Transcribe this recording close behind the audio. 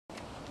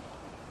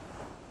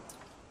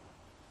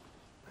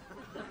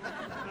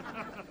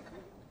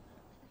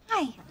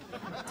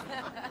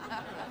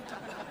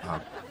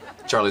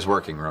Charlie's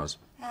working, Rose.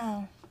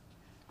 Oh.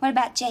 What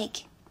about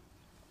Jake?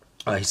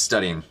 He's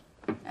studying.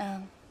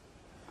 Oh.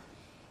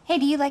 Hey,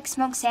 do you like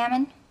smoked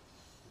salmon?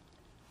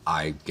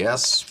 I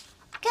guess.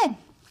 Good.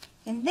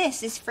 Then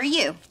this is for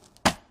you.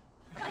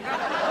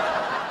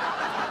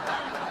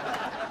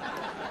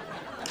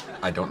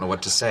 I don't know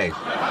what to say.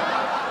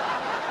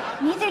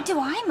 Neither do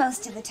I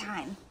most of the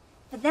time.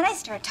 But then I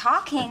start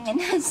talking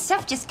and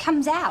stuff just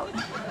comes out.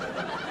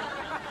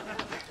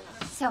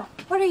 So,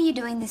 what are you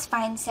doing this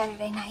fine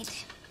Saturday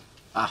night?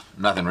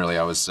 Nothing really.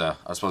 I was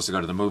supposed to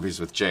go to the movies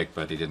with Jake,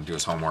 but he didn't do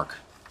his homework.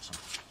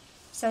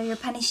 So you're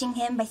punishing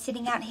him by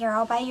sitting out here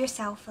all by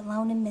yourself,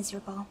 alone and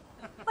miserable.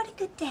 What a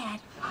good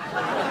dad.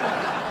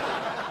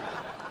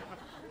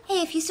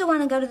 Hey, if you still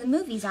want to go to the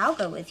movies, I'll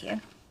go with you.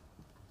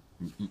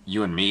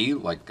 You and me?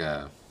 Like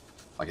a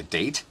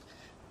date?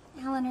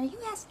 Alan, are you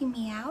asking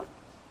me out?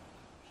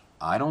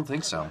 I don't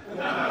think so.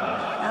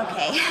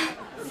 Okay.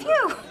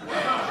 Phew.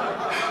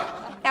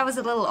 That was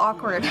a little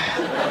awkward.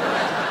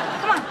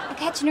 Come on, I'll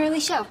catch an early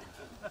show.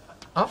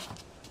 Oh.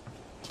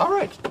 All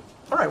right,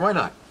 why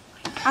not?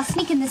 I'll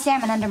sneak in the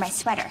salmon under my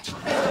sweater.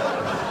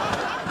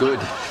 Good.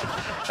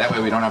 That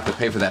way we don't have to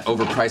pay for that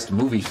overpriced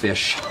movie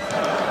fish. Oh,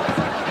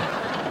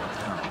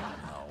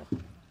 no.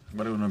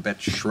 What do we bet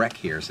Shrek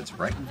here sits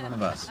right in front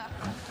of us?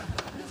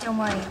 Don't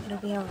worry, it'll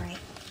be all right.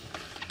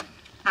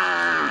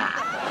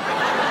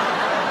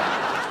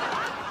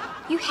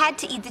 You had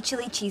to eat the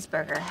chili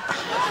cheeseburger.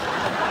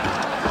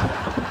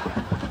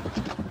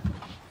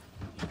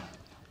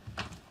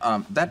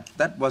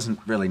 That wasn't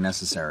really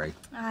necessary.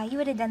 You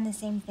would have done the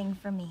same thing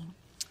for me.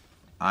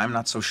 I'm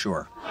not so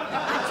sure.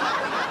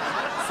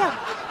 So,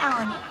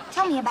 Alan,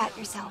 tell me about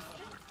yourself.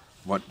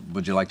 What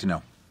would you like to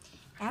know?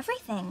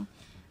 Everything.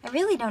 I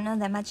really don't know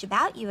that much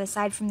about you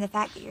aside from the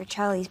fact that you're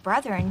Charlie's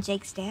brother and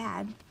Jake's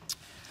dad.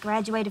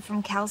 Graduated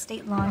from Cal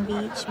State Long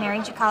Beach,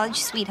 married your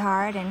college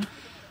sweetheart, and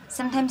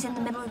sometimes in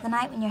the middle of the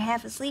night when you're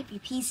half asleep, you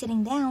pee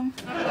sitting down.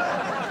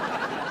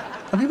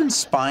 Have you been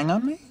spying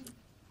on me?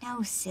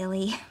 No,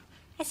 silly.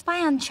 I spy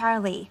on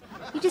Charlie.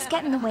 You just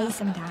get in the way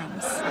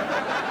sometimes.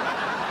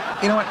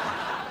 You know what?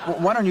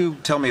 Why don't you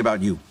tell me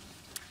about you?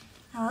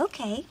 Oh,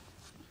 okay.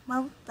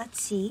 Well, let's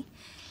see.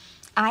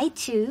 I,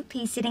 too,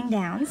 pee sitting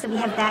down, so we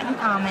have that in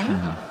common.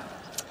 Mm-hmm.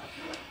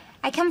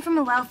 I come from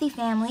a wealthy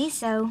family,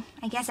 so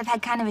I guess I've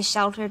had kind of a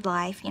sheltered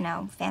life, you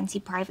know, fancy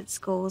private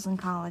schools and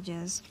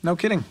colleges. No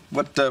kidding.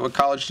 What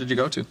college did you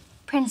go to?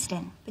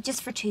 Princeton, but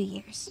just for 2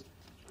 years.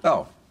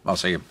 Oh,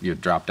 so you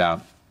dropped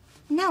out?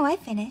 No, I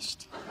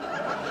finished.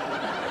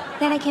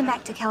 Then I came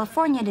back to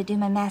California to do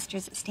my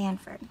master's at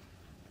Stanford.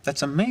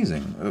 That's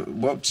amazing.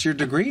 What's your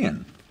degree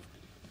in?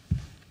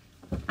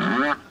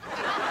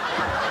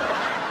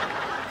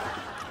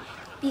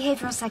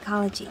 Behavioral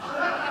psychology.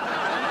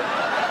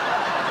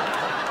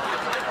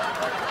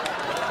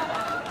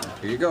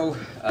 Here you go.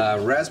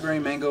 Raspberry,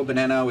 mango,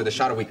 banana with a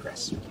shot of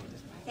wheatgrass.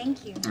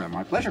 Thank you.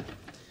 My pleasure.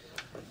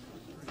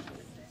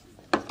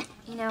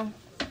 You know,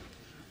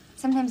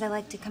 sometimes I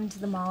like to come to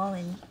the mall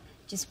and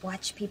just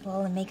watch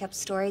people and make up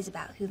stories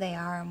about who they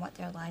are and what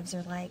their lives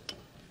are like.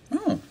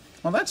 Oh,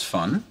 well, that's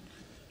fun.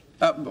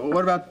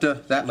 What about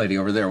that lady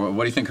over there?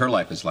 What do you think her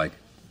life is like?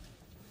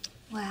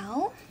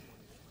 Well,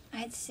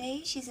 I'd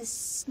say she's a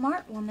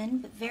smart woman,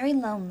 but very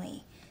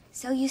lonely.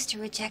 So used to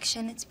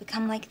rejection, it's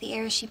become like the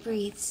air she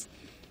breathes.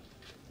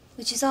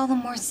 Which is all the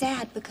more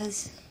sad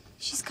because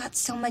she's got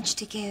so much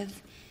to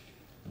give.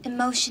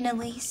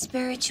 Emotionally,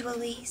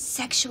 spiritually,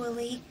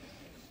 sexually,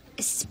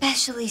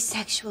 especially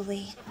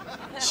sexually.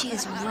 She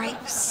is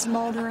ripe,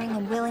 smoldering,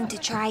 and willing to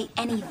try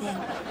anything.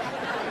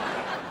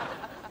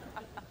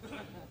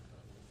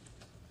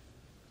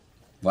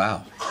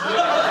 Wow.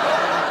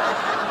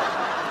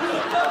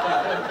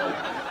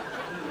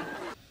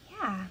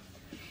 Yeah.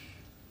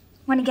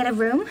 Want to get a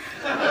room?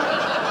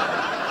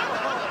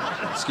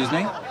 Excuse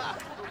me?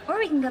 Or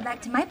we can go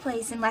back to my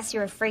place unless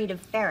you're afraid of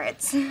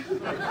ferrets.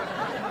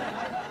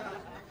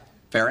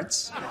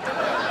 Ferrets?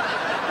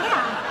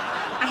 Yeah.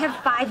 I have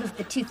 5 of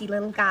the toothy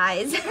little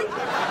guys.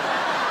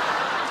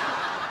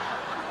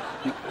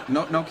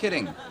 No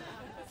kidding.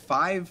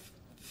 5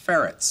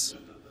 ferrets.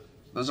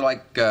 Those are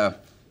like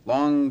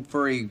long,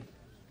 furry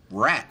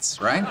rats,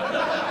 right?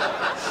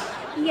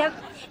 Yep.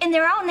 And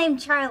they're all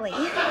named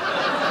Charlie.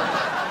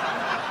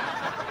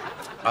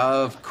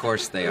 Of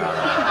course they are.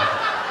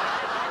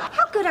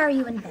 How good are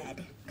you in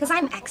bed? Because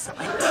I'm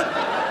excellent.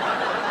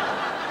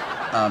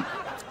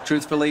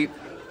 Truthfully,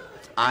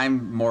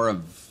 I'm more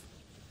of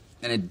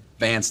an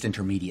advanced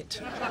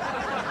intermediate.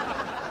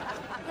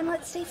 And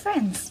let's stay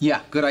friends.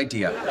 Yeah, good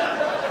idea.